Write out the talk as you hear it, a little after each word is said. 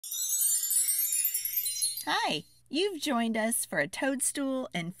Hi, you've joined us for a Toadstool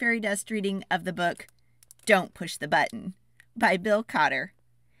and Fairy Dust reading of the book Don't Push the Button by Bill Cotter.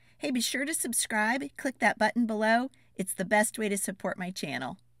 Hey, be sure to subscribe, click that button below. It's the best way to support my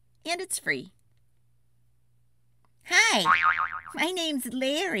channel, and it's free. Hi, my name's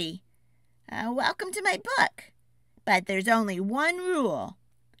Larry. Welcome to my book, but there's only one rule.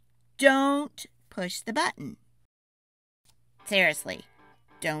 Don't push the button. Seriously,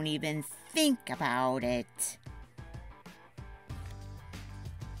 don't even think about it.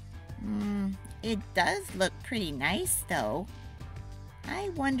 It does look pretty nice, though. I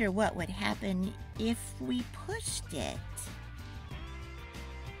wonder what would happen if we pushed it.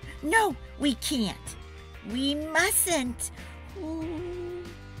 No, we can't. We mustn't. Ooh.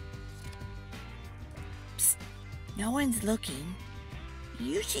 Psst, no one's looking.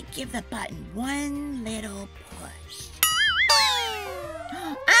 You should give the button one little push.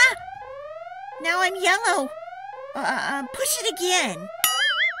 Ah! Now I'm yellow. Push it again.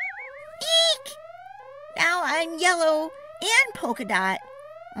 Eek! Now I'm yellow and polka dot.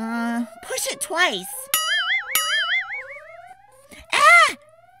 Push it twice. Ah!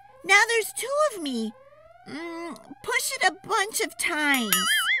 Now there's two of me. Push it a bunch of times.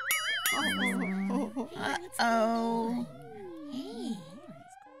 Uh-oh. Hey.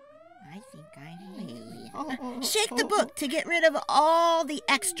 I think I'm Larry. Shake the book to get rid of all the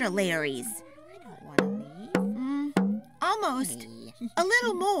extra Larrys. I don't want to leave. Almost. A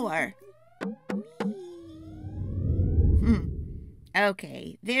little more.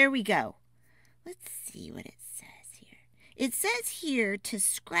 Okay, there we go. Let's see what it says here. It says here to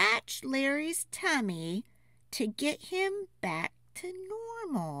scratch Larry's tummy to get him back to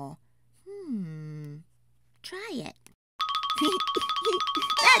normal. Try it.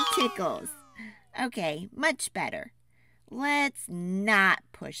 That tickles. Okay, much better. Let's not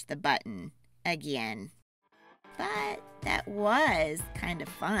push the button again. But that was kind of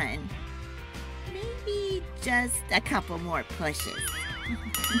fun. Maybe just a couple more pushes.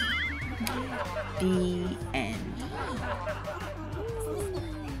 The end.